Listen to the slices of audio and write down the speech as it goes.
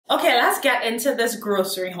Okay, let's get into this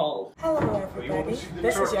grocery haul. Hello everybody,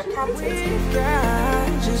 this is your captain.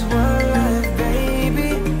 Just one life,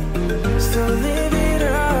 baby. So live it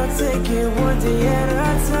up, take it one day at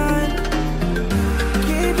a time.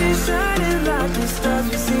 Keep it shining like the stars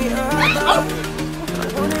we see above.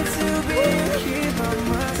 I wanted to be here by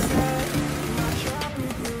my side.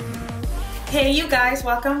 Hey you guys,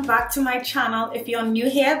 welcome back to my channel. If you're new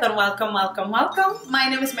here, then welcome. My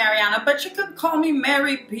name is Mariana, but you can call me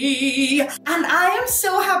Mary P. And I am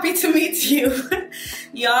so happy to meet you.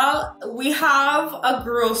 Y'all, we have a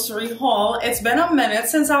grocery haul. It's been a minute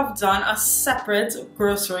since I've done a separate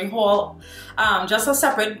grocery haul, just a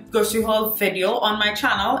separate grocery haul video on my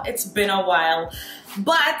channel. It's been a while.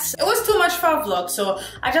 But it was too much for a vlog, so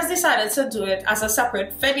I just decided to do it as a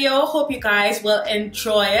separate video. Hope you guys will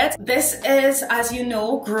enjoy it. This is, as you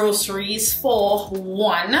know, groceries for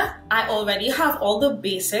one. I already have all the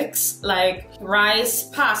basics like rice,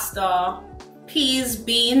 pasta, peas,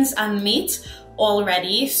 beans, and meat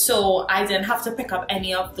already, so I didn't have to pick up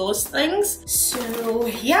any of those things. So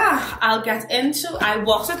yeah, I'll get into, I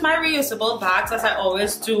walked with my reusable bags as I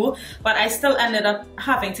always do, but I still ended up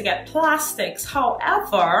having to get plastics.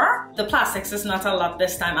 However, the plastics is not a lot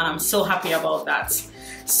this time and I'm so happy about that.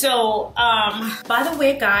 So by the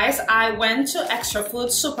way guys, I went to Extra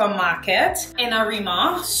Food Supermarket in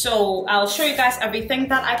Arima, so I'll show you guys everything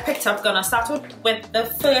that I picked up. Gonna start with the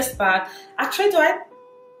first bag. Actually,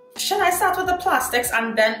 should I start with the plastics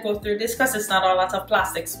and then go through this, because it's not a lot of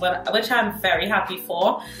plastics, which I'm very happy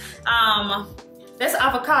for. This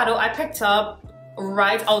avocado I picked up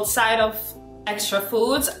right outside of Extra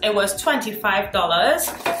Foods. It was $25.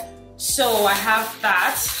 So I have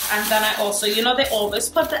that, and then I also, you know, they always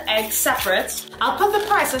put the eggs separate. I'll put the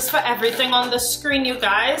prices for everything on the screen, you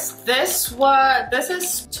guys. This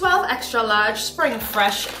is 12 extra large spring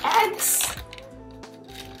fresh eggs.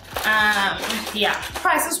 Yeah,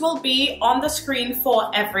 prices will be on the screen for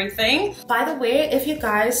everything. By the way, if you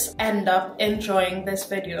guys end up enjoying this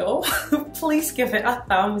video, please give it a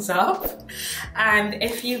thumbs up. And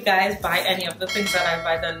if you guys buy any of the things that I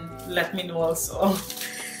buy, then let me know also.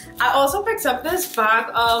 I also picked up this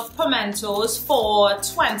bag of pimentos for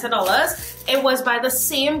 $20. It was by the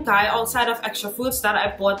same guy outside of Extra Foods that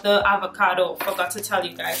I bought the avocado. Forgot to tell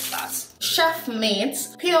you guys that. Chef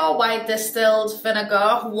Mate's pure white distilled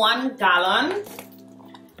vinegar, 1 gallon.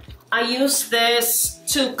 I use this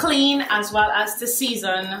to clean as well as to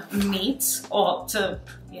season meat, or to,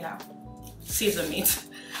 yeah, season meat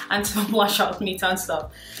and to wash out meat and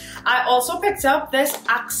stuff. I also picked up this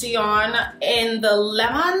Axion in the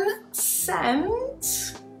lemon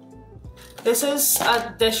scent. This is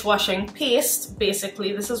a dishwashing paste,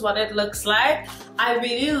 basically. This is what it looks like. I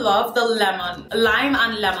really love the lime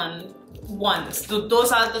and lemon ones.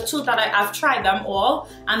 Those are the two that I've tried them all,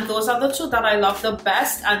 and those are the two that I love the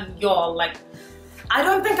best. And y'all, like, I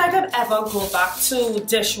don't think I could ever go back to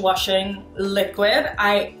dishwashing liquid.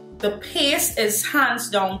 The paste is hands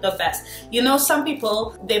down the best. You know, some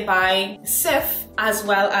people, they buy Cif as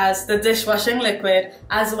well as the dishwashing liquid,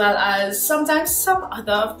 as well as sometimes some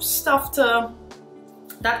other stuff that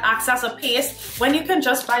acts as a paste, when you can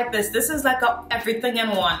just buy this. This is like everything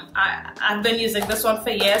in one. I've been using this one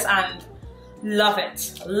for years and love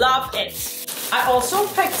it. I also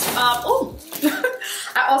picked up,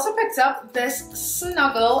 I also picked up this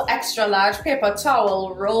Snuggle extra large paper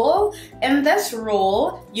towel roll. In this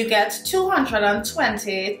roll, you get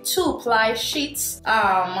 220 2-ply sheets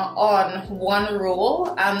on one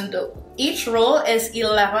roll, and each roll is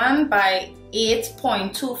 11 by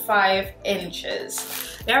 8.25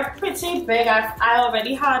 inches. They're pretty big. I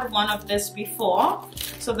already had one of this before,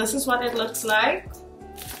 so this is what it looks like.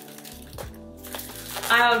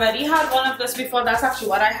 I already had one of this before. That's actually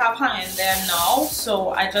what I have hanging there now. So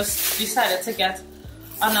I just decided to get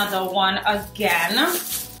another one again.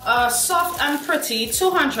 Soft and pretty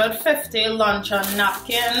 250 luncheon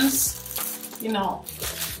napkins. You know,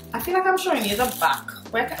 I feel like I'm showing you the back.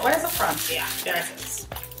 Where's the front? Yeah, there it is.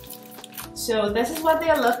 So this is what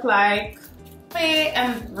they look like. They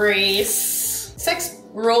embrace 6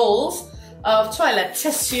 rolls of toilet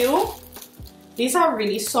tissue. These are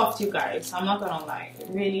really soft, you guys. I'm not gonna lie,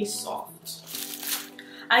 really soft.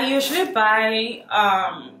 I usually buy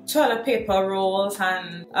toilet paper rolls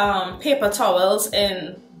and paper towels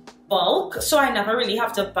in bulk, so I never really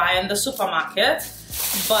have to buy in the supermarket.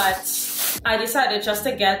 But I decided just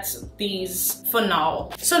to get these for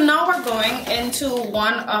now. So now we're going into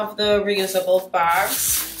one of the reusable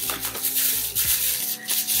bags.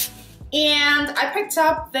 And I picked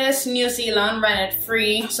up this New Zealand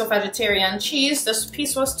rennet-free, so vegetarian cheese. This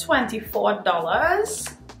piece was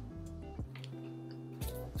 $24.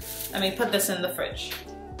 Let me put this in the fridge.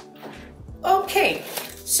 Okay,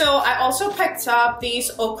 so I also picked up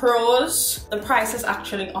these okras. The price is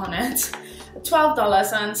actually on it.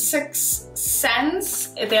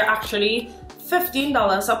 $12.06. They're actually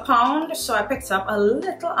 $15 a pound, so I picked up a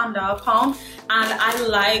little under a pound, and I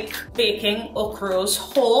like baking okras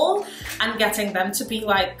whole and getting them to be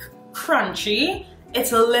like crunchy.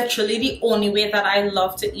 It's literally the only way that I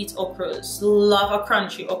love to eat okras. Love a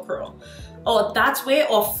crunchy okra. Or that way,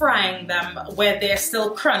 or frying them where they're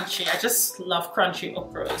still crunchy. I just love crunchy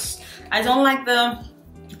okras. I don't like the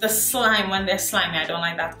slime when they're slimy. I don't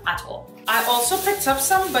like that at all. I also picked up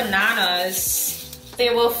some bananas.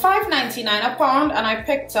 They were $5.99 a pound, and I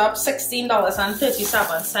picked up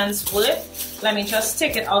 $16.37 worth. Let me just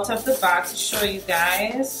take it out of the bag to show you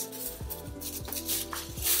guys.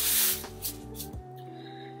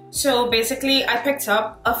 So basically, I picked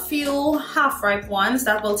up a few half-ripe ones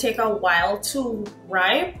that will take a while to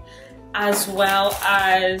ripe, as well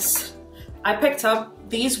as I picked up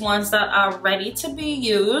these ones that are ready to be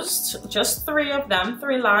used. Just 3 of them,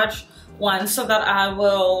 3 large ones, so that I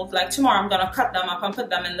will, like tomorrow, I'm gonna cut them up and put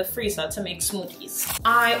them in the freezer to make smoothies.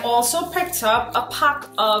 I also picked up a pack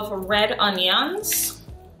of red onions,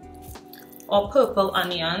 or purple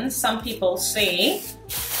onions, some people say.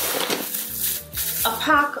 A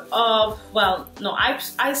pack of, well, no, I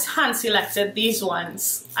hand selected these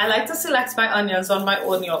ones. I like to select my onions on my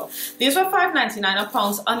own, y'all. These were $5.99 a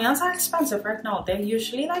pound. Onions are expensive right now. They're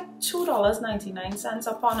usually like $2.99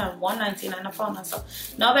 a pound and $1.99 a pound and stuff.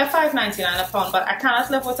 Now they're $5.99 a pound, but I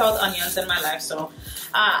cannot live without onions in my life, so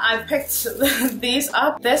I picked these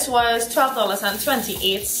up. This was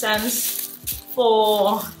 $12.28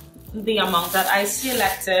 for the amount that I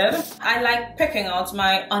selected. I like picking out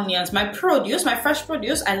my onions, my produce, my fresh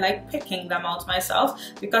produce. I like picking them out myself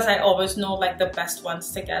because I always know like the best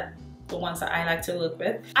ones to get, the ones that I like to work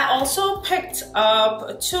with. I also picked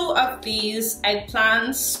up 2 of these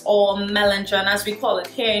eggplants, or melangen as we call it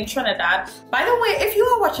here in Trinidad. By the way, if you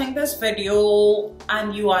are watching this video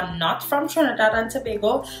and you are not from Trinidad and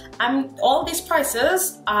Tobago, all these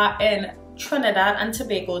prices are in Trinidad and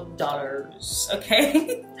Tobago dollars,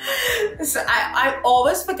 okay? So I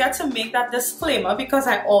always forget to make that disclaimer because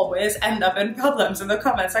I always end up in problems in the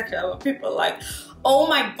comment section with people like, oh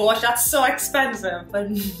my gosh, that's so expensive. But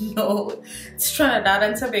no, it's Trinidad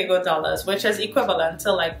and Tobago dollars, which is equivalent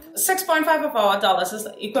to like 6.5 of our dollars is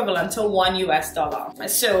equivalent to $1 US.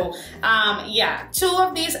 So yeah, 2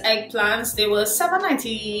 of these eggplants, they were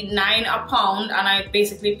 $7.99 a pound, and I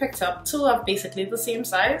basically picked up 2 of basically the same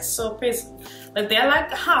size. So like they're like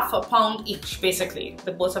half a pound each, basically,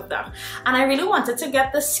 the both of them. And I really wanted to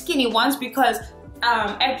get the skinny ones because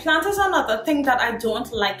eggplant is another thing that I don't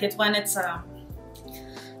like it when it's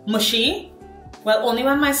mushy. Well, only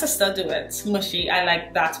when my sister do it mushy, I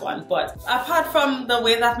like that one. But apart from the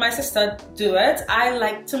way that my sister do it, I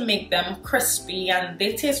like to make them crispy, and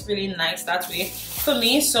they taste really nice that way for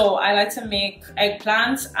me. So I like to make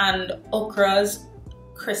eggplants and okras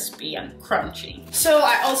crispy and crunchy. So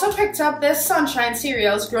I also picked up this Sunshine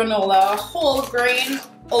Cereals granola whole grain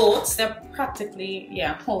oats. They're practically,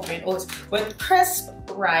 yeah, whole grain oats with crisp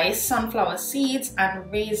rice, sunflower seeds, and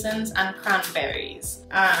raisins and cranberries.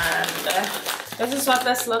 And this is what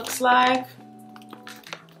this looks like.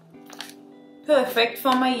 Perfect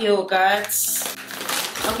for my yogurts.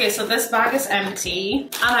 Okay, so this bag is empty.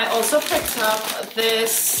 And I also picked up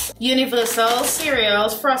this Universal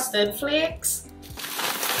Cereals Frosted Flakes.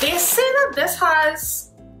 They say that this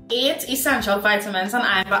has 8 essential vitamins and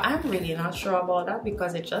iron, but I'm really not sure about that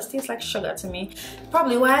because it just tastes like sugar to me.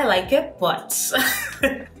 Probably why I like it, but so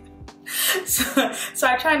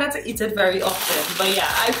I try not to eat it very often. But yeah,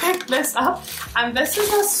 I picked this up, and this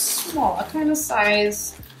is a small kind of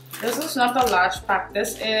size. This is not a large pack.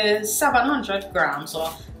 This is 700 grams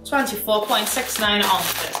or 24.69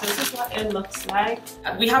 ounces. This is what it looks like.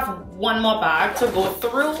 We have one more bag to go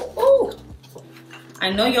through. Ooh, I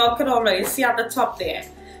know y'all could already see at the top there.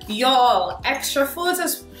 Y'all, Extra Foods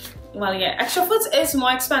is, well, yeah, Extra Foods is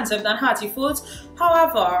more expensive than Hearty Foods.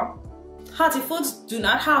 However, Hearty Foods do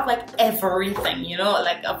not have like everything, you know,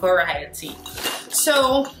 like a variety.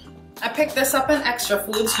 So I picked this up in Extra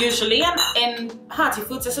Foods. Usually in Hearty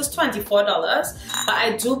Foods this is $24, but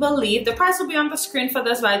I do believe, the price will be on the screen for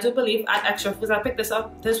this, but I do believe at Extra Foods I picked this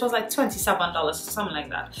up, this was like $27 or something like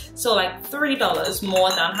that. So like $3 more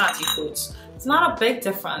than Hearty Foods. It's not a big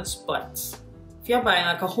difference, but if you're buying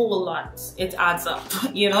like a whole lot, it adds up,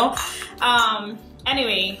 you know.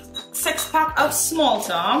 Anyway, 6-pack of small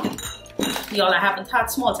talk. Y'all, I haven't had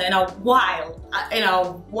Smalta in a while. I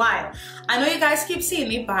know you guys keep seeing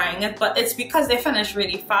me buying it, but it's because they finish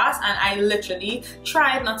really fast, and I literally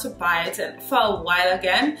tried not to buy it for a while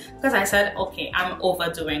again because I said, okay, I'm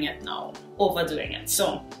overdoing it now. Overdoing it.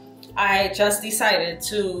 So I just decided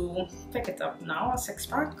to pick it up now, a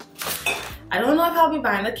 6-pack. I don't know if I'll be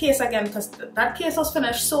buying the case again because that case was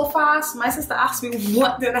finished so fast. My sister asked me,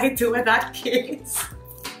 what did I do with that case?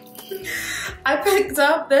 I picked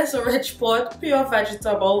up this Richport pure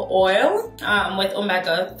vegetable oil with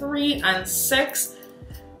omega-3 and 6.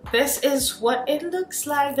 This is what it looks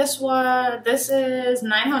like. This is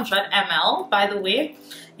 900 ml, by the way.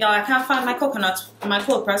 Y'all, I can't find my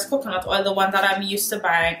cold pressed coconut oil, the one that I'm used to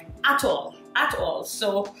buying at all.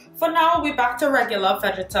 So for now, we're back to regular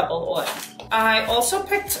vegetable oil. I also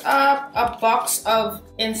picked up a box of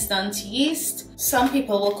instant yeast. Some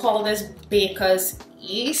people will call this baker's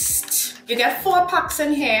yeast. You get 4 packs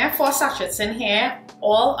in here, 4 sachets in here,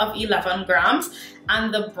 all of 11 grams,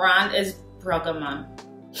 and the brand is Bruggerman.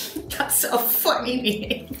 That's a funny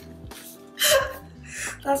name.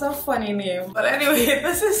 That's a funny name. But anyway,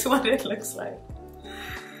 this is what it looks like.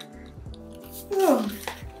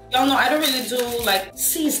 Y'all know I don't really do like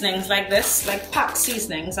seasonings like this, like packed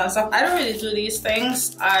seasonings and stuff. I don't really do these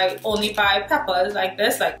things. I only buy peppers like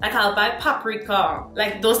this, like I'll buy paprika,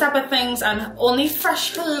 like those type of things, and only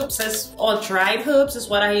fresh herbs or dried herbs is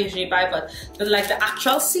what I usually buy. But like the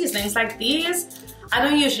actual seasonings like these, I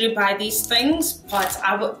don't usually buy these things. But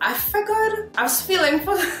I figured I was feeling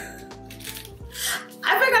for.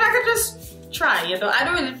 I figured I could just try, you know. I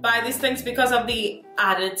don't really buy these things because of the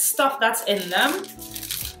added stuff that's in them.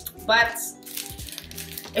 But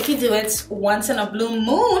if you do it once in a blue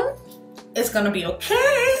moon, it's gonna be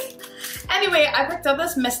okay. Anyway, I picked up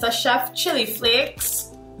this Mr. Chef chili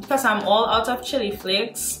flakes because I'm all out of chili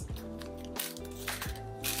flakes.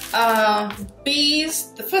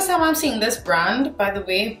 Bees, the first time I'm seeing this brand, by the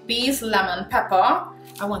way, Bees lemon pepper.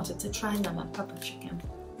 I wanted to try lemon pepper chicken.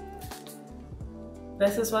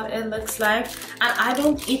 This is what it looks like, and I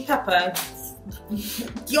don't eat pepper.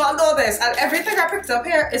 Y'all know this, and everything I picked up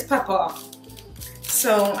here is pepper.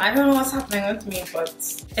 So I don't know what's happening with me, but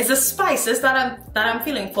it's the spices that I'm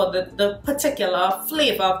feeling for. The particular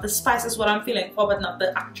flavor of the spice is what I'm feeling for, but not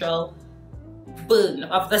the actual burn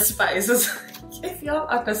of the spices. If y'all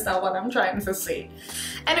understand what I'm trying to say.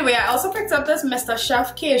 Anyway, I also picked up this Mr.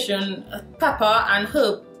 Chef Cajun pepper and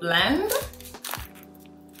herb blend.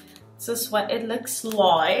 This is what it looks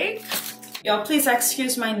like. Y'all, please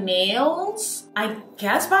excuse my nails. I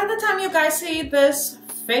guess by the time you guys see this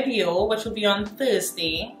video, which will be on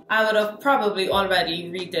Thursday, I would have probably already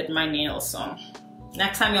redid my nails. So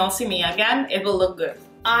next time y'all see me again, it will look good.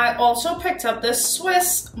 I also picked up this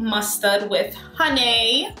Swiss mustard with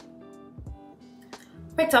honey.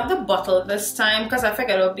 Picked up the bottle this time because I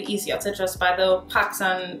figured it would be easier to just buy the packs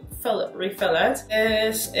and refill it.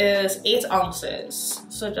 This is 8 ounces,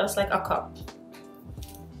 so just like a cup,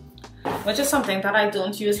 which is something that I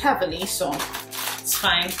don't use heavily, so it's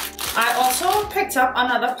fine. I also picked up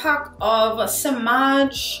another pack of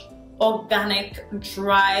Simage organic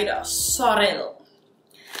dried sorrel.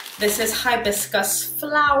 This is hibiscus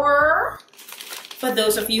flower, for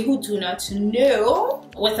those of you who do not know,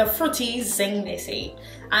 with a fruity zing, they say.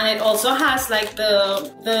 And it also has like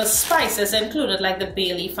the spices included, like the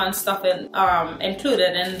bay leaf and stuff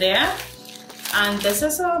included in there. And this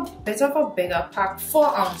is a bit of a bigger pack,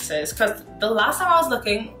 4 ounces, because the last time I was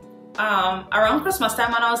looking, around Christmas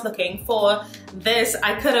time when I was looking for this,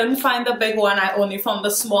 I couldn't find the big one, I only found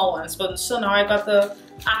the small ones. But so now I got the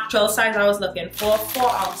actual size I was looking for, 4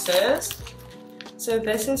 ounces. So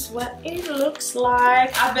this is what it looks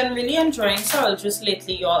like. I've been really enjoying sorrel juice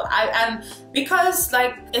lately, y'all. And because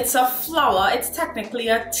like it's a flower, it's technically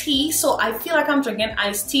a tea, so I feel like I'm drinking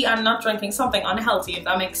iced tea and not drinking something unhealthy, if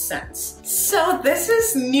that makes sense. So this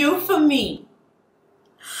is new for me.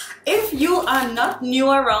 If you are not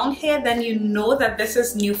new around here, then you know that this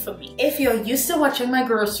is new for me. If you're used to watching my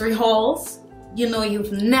grocery hauls, you know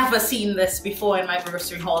you've never seen this before in my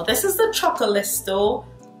grocery haul. This is the Chocolisto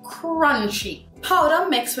Crunchy powder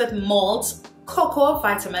mixed with malts, cocoa,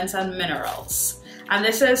 vitamins and minerals. And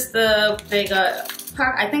this is the bigger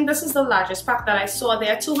pack. I think this is the largest pack that I saw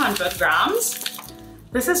there, 200 grams.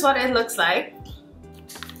 This is what it looks like.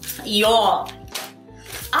 Y'all,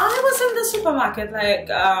 I was in the supermarket like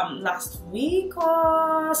last week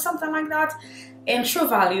or something like that in True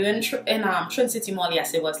Value in Trin City Mall.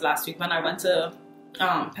 Yes, it was last week when I went to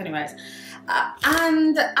Pennywise.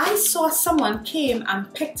 And I saw someone came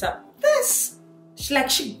and picked up this.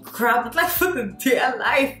 She grabbed it like for the dear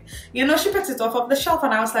life. You know, she picked it off of the shelf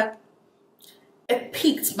and I was like, it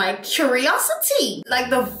piqued my curiosity. Like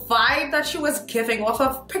the vibe that she was giving off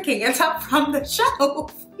of picking it up from the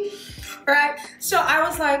shelf. Right? So I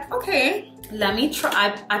was like, okay, let me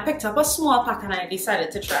try. I picked up a small pack and I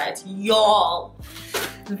decided to try it. Y'all,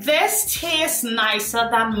 this tastes nicer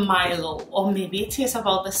than Milo, or maybe it tastes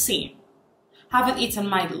about the same. Haven't eaten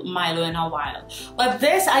Milo in a while, but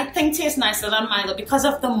this I think tastes nicer than Milo because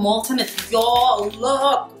of the malt in it. Y'all,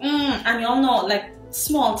 look, and y'all know, like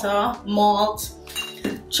smalter, malt,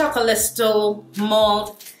 chocolisto,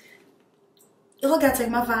 malt. You're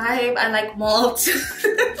getting my vibe. I like malt.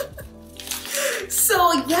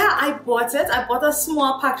 So yeah, I bought it. I bought a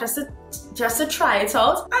small pack just to try it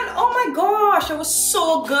out, and oh my gosh, it was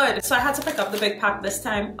so good. So I had to pick up the big pack this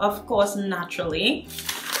time, of course, naturally.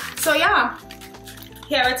 So yeah,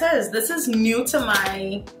 here it is. This is new to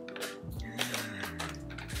my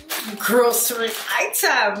grocery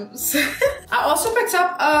items. I also picked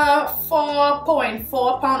up a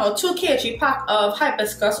 4.4 pound or 2 kg pack of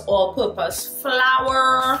hibiscus all-purpose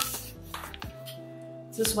flour.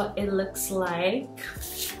 This is what it looks like.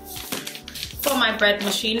 For my bread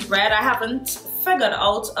machine bread, I haven't figured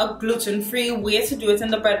out a gluten-free way to do it in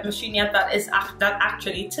the bread machine yet that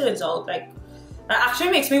actually turns out like, that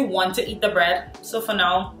actually makes me want to eat the bread. So for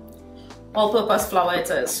now, all-purpose flour it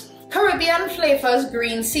is. Caribbean Flavors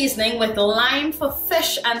green seasoning with lime for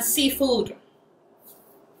fish and seafood.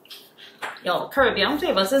 Yo, Caribbean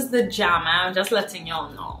Flavors is the jam. I'm just letting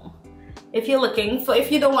y'all know. If you're looking for, if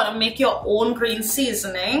you don't want to make your own green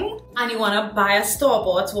seasoning and you want to buy a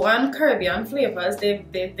store-bought one, Caribbean Flavors, they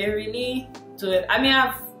really do it. I mean,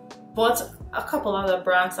 I've bought a couple other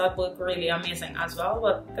brands that work really amazing as well,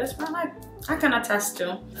 but this one I can attest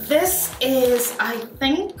to. This is, I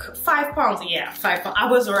think, 5 pounds. Yeah, 5 pounds. I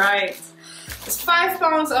was right. It's 5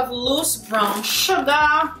 pounds of loose brown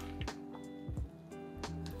sugar.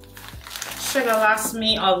 Sugar lasts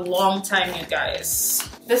me a long time, you guys.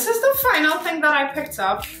 This is the final thing that I picked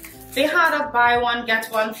up. They had a buy one get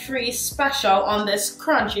one free special on this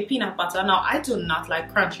crunchy peanut butter. Now, I do not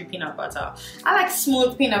like crunchy peanut butter. I like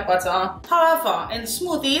smooth peanut butter. However, in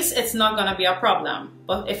smoothies, it's not gonna be a problem.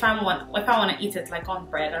 But if I want to eat it like on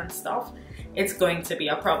bread and stuff, it's going to be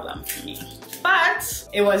a problem for me. But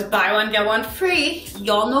it was buy one get one free.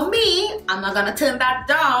 Y'all know me. I'm not gonna turn that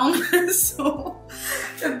down. So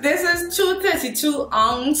this is 232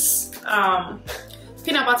 ounce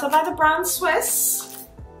peanut butter by the brand Swiss.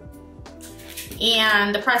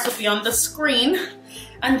 And the price will be on the screen.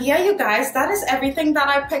 And yeah, you guys, that is everything that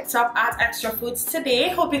I picked up at Extra Foods today.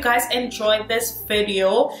 Hope you guys enjoyed this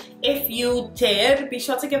video. If you did, be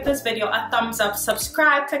sure to give this video a thumbs up,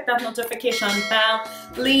 subscribe, click that notification bell,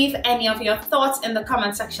 leave any of your thoughts in the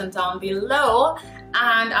comment section down below,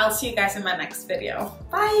 and I'll see you guys in my next video.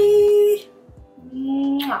 Bye!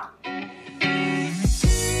 Mwah.